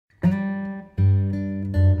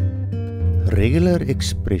Regular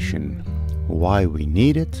expression, why we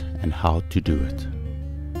need it and how to do it.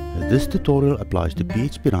 This tutorial applies to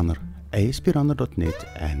PHPRunner, ASP.NET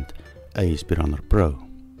and ASP.Runner Pro.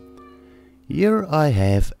 Here I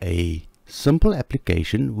have a simple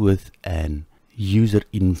application with an user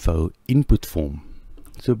info input form.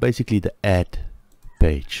 So basically the add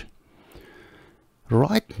page.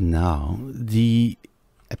 Right now the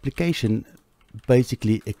application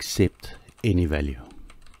basically accepts any value.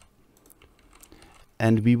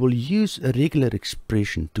 And we will use a regular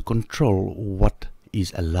expression to control what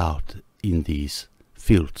is allowed in these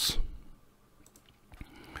fields.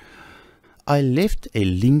 I left a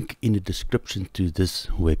link in the description to this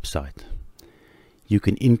website. You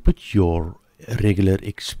can input your regular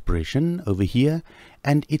expression over here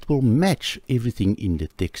and it will match everything in the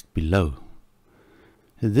text below.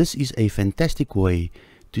 This is a fantastic way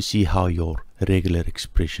to see how your regular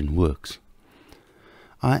expression works.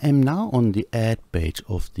 I am now on the add page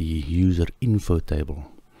of the user info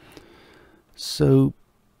table. So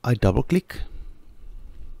I double click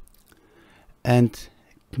and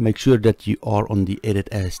make sure that you are on the edit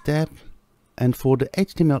as tab, and for the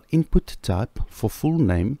HTML input type for full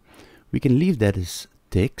name we can leave that as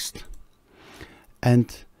text,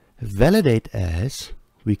 and validate as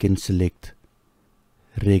we can select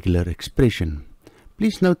regular expression.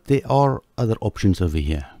 Please note there are other options over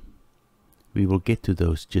here. We will get to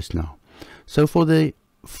those just now. So for the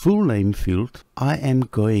full name field, I am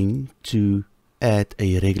going to add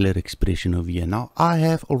a regular expression over here. Now I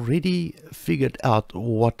have already figured out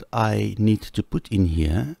what I need to put in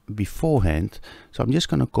here beforehand. So I'm just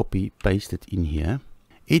going to copy paste it in here.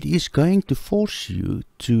 It is going to force you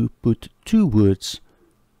to put two words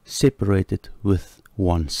separated with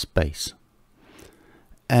one space.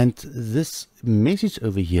 And this message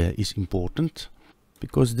over here is important,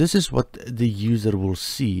 because this is what the user will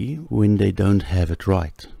see when they don't have it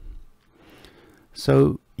right.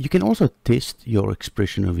 So you can also test your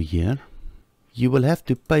expression over here. You will have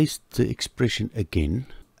to paste the expression again,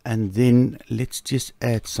 and then let's just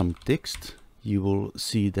add some text. You will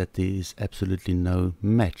see that there is absolutely no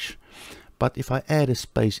match. But if I add a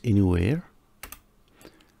space anywhere,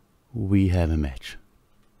 we have a match.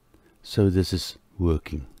 So this is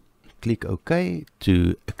working. Click OK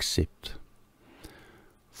to accept.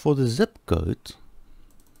 For the zip code,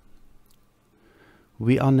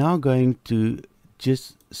 we are now going to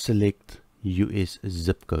just select US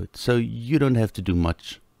zip code. So you don't have to do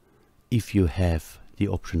much if you have the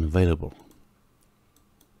option available.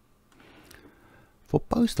 For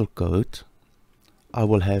postal code, I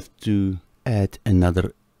will have to add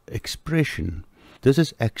another expression. This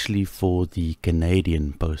is actually for the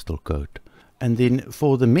Canadian postal code. And then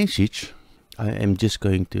for the message, I am just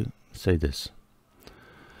going to say this.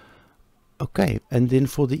 Okay, and then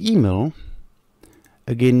for the email,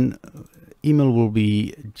 again, email will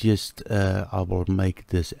be just, I will make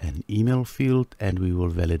this an email field and we will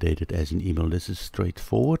validate it as an email. This is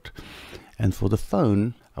straightforward. And for the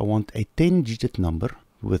phone, I want a 10-digit number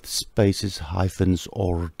with spaces, hyphens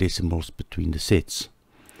or decimals between the sets.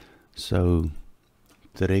 So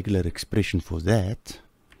the regular expression for that.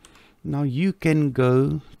 Now you can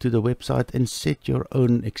go to the website and set your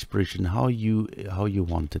own expression, how you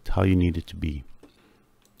want it, how you need it to be.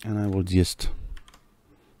 And I will just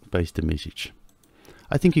paste the message.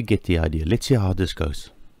 I think you get the idea. Let's see how this goes.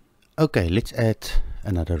 Okay, let's add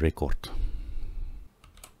another record.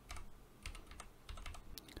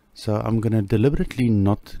 So I'm going to deliberately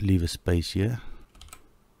not leave a space here.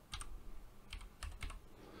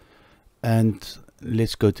 And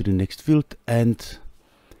let's go to the next field, and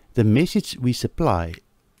the message we supply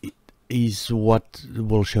is what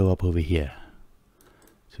will show up over here.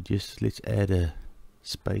 So just let's add a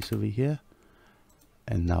space over here,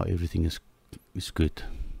 and now everything is good.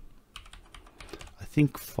 I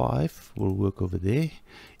think 5 will work over there.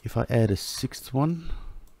 If I add a 6th one,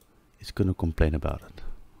 it's going to complain about it.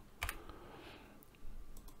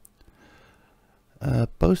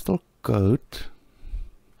 Postal code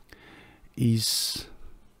is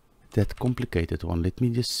that complicated one. Let me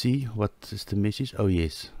just see what is the message. Oh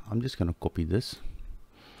yes, I'm just going to copy this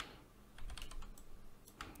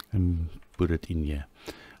and put it in here.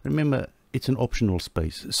 Remember, it's an optional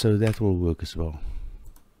space, so that will work as well.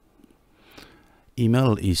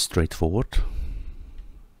 Email is straightforward.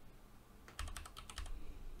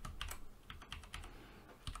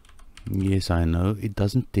 Yes, I know it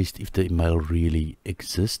doesn't test if the email really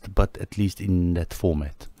exists, but at least in that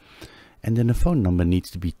format. And then the phone number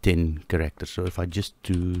needs to be 10 characters. So if I just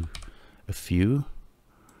do a few,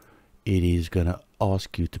 it is going to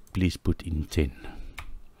ask you to please put in 10.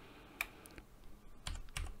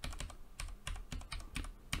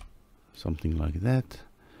 something like that,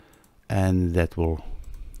 and that will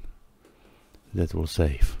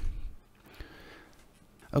save.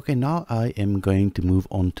 Okay, now I am going to move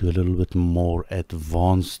on to a little bit more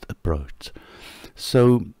advanced approach.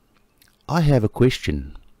 So I have a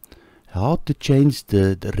question: how to change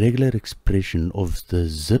the regular expression of the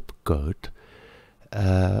zip code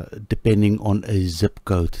depending on a zip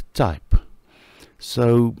code type.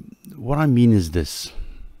 So what I mean is this: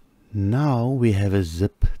 now we have a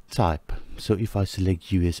zip type. So if I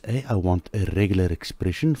select USA, I want a regular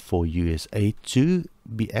expression for USA to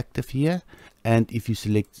be active here. And if you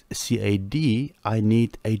select CAD, I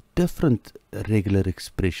need a different regular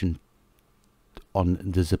expression on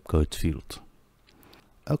the zip code field.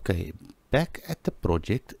 Okay, back at the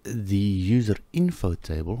project, the user info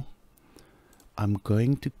table, I'm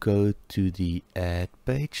going to go to the add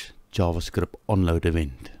page, JavaScript onload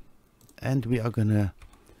event, and we are gonna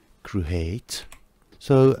create.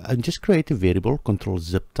 So I just create a variable, control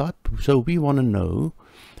zip type. So we want to know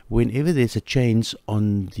whenever there's a change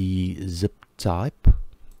on the zip type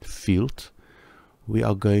field, we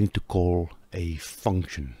are going to call a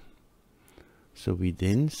function. So we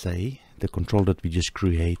then say the control that we just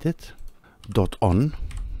created, dot on.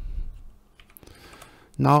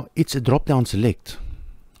 Now it's a drop down select,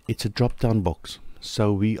 it's a drop down box,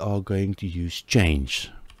 so we are going to use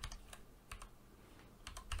change.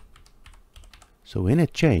 So when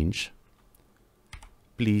it change,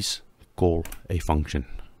 please call a function,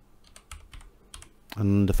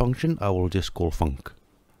 and the function I will just call func.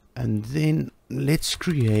 And then let's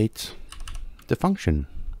create the function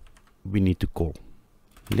we need to call.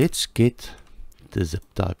 Let's get the zip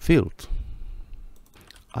type field.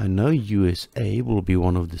 I know USA will be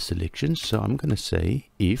one of the selections, so I'm going to say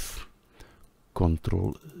if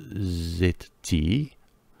control ZT,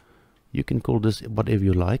 you can call this whatever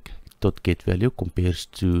you like, dot get value compares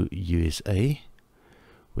to USA.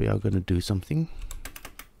 We are going to do something,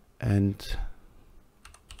 and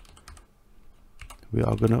we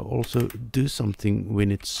are going to also do something when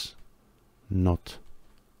it's not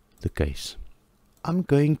the case. I'm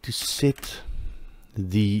going to set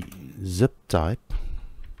the zip type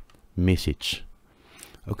message,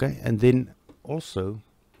 okay, and then also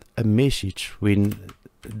a message when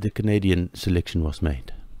the Canadian selection was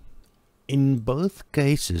made. In both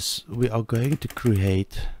cases, we are going to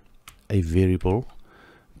create a variable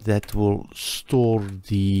that will store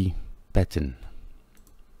the pattern.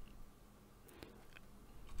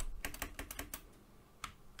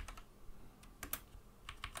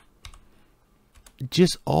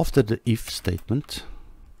 Just after the if statement,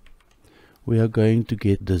 we are going to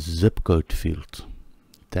get the zip code field.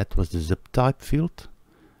 That was the zip type field.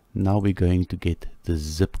 Now we're going to get the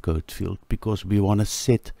zip code field because we want to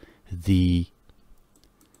set the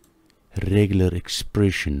regular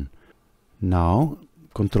expression. Now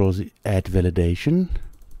control Z, add validation,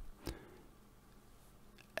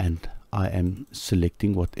 and I am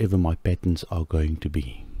selecting whatever my patterns are going to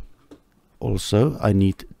be. Also, I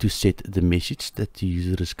need to set the message that the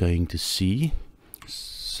user is going to see.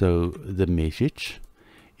 So the message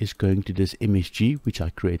is going to this MSG, which I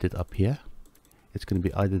created up here. It's going to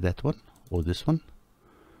be either that one or this one.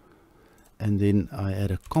 And then I add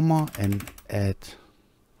a comma and add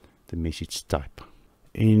the message type.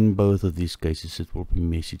 In both of these cases, it will be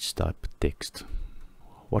message type text.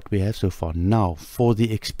 What we have so far. Now, for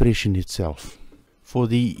the expression itself. For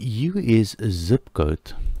the US zip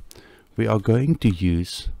code, we are going to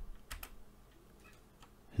use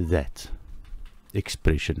that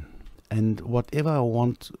expression. And whatever I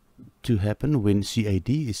want to happen when CAD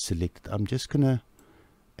is selected, I'm just going to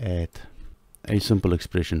add a simple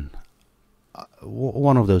expression.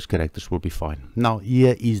 One of those characters will be fine. Now,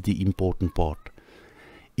 here is the important part.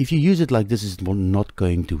 If you use it like this, it's not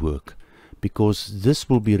going to work because this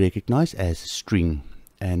will be recognized as a string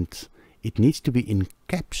and it needs to be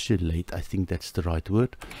encapsulate. I think that's the right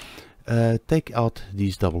word. Take out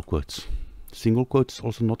these double quotes. Single quotes is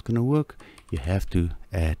also not going to work. You have to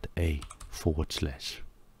add a /.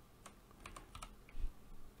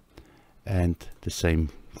 And the same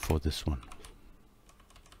for this one.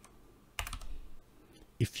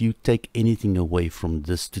 If you take anything away from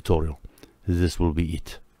this tutorial, this will be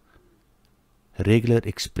it. Regular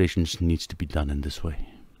expressions needs to be done in this way.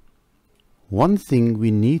 One thing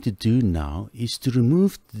we need to do now is to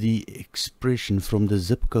remove the expression from the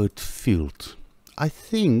zip code field. I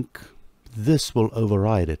think this will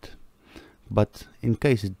override it, but in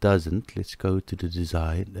case it doesn't, let's go to the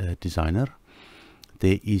designer.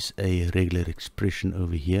 There is a regular expression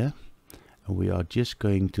over here, and we are just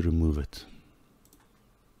going to remove it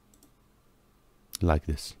like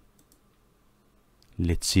this.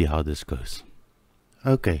 Let's see how this goes.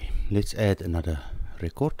 Okay, let's add another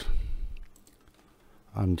record.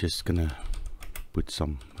 I'm just gonna put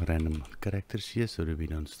some random characters here so that we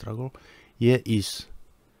don't struggle. Here is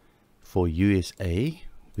for USA.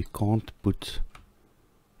 We can't put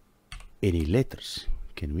any letters,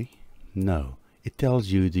 can we? No, it tells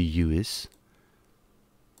you the US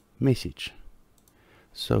message.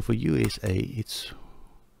 So for USA it's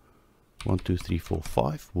 1 2 3 4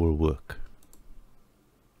 5 will work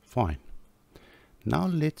fine. Now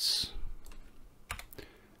let's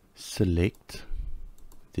select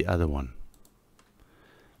the other one.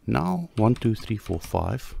 Now 1 2 3 4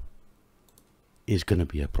 5 is going to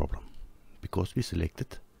be a problem because we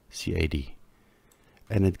selected CAD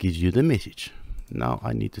and it gives you the message. Now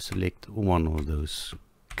I need to select one of those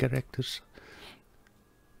characters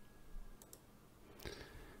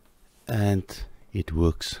and it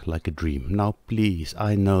works like a dream. Now please,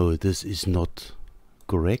 I know this is not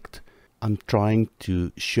correct. I'm trying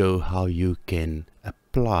to show how you can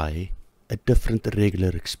apply a different regular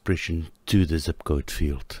expression to the zip code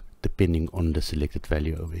field depending on the selected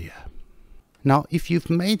value over here. Now if you've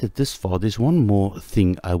made it this far, there's one more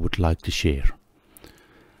thing I would like to share.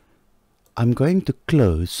 I'm going to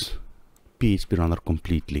close PHPRunner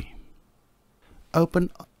completely.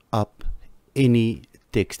 Open up any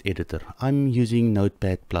text editor. I'm using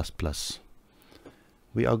Notepad++.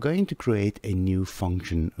 We are going to create a new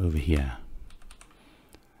function over here.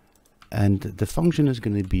 And the function is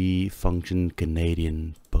going to be function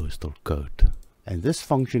Canadian postal code. And this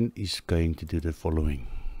function is going to do the following.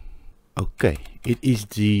 Okay, it is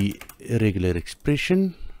the regular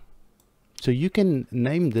expression. So you can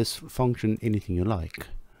name this function anything you like.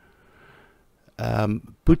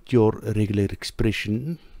 Put your regular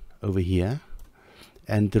expression over here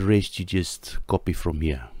and the rest you just copy from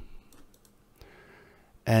here.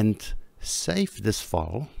 And save this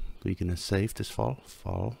file. We're going to save this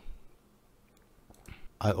file.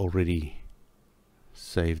 I already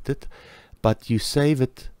saved it, but you save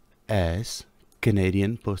it as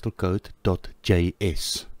Canadian postal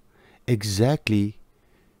code.js. Exactly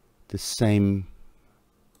the same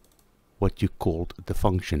what you called the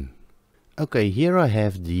function. Okay, here I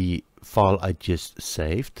have the file I just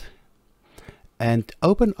saved. And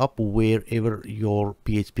open up wherever your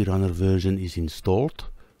PHPRunner version is installed.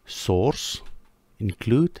 Source,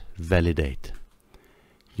 include, validate.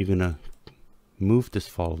 You're gonna move this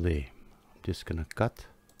file there. I'm just gonna cut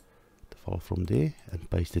the file from there and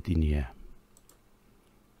paste it in here.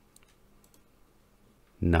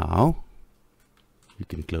 Now you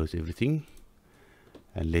can close everything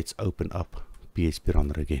and let's open up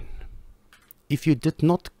PHPRunner again. If you did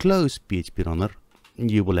not close PHPRunner,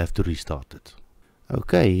 you will have to restart it.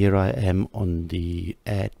 Okay, here I am on the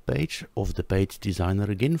add page of the page designer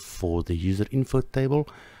again for the user info table.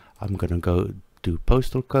 I'm going to go to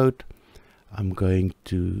postal code. I'm going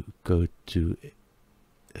to go to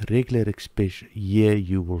regular expression. Here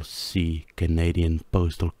you will see Canadian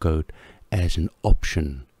postal code as an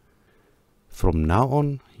option. From now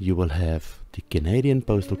on, you will have the Canadian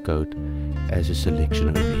postal code as a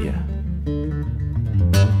selection over here.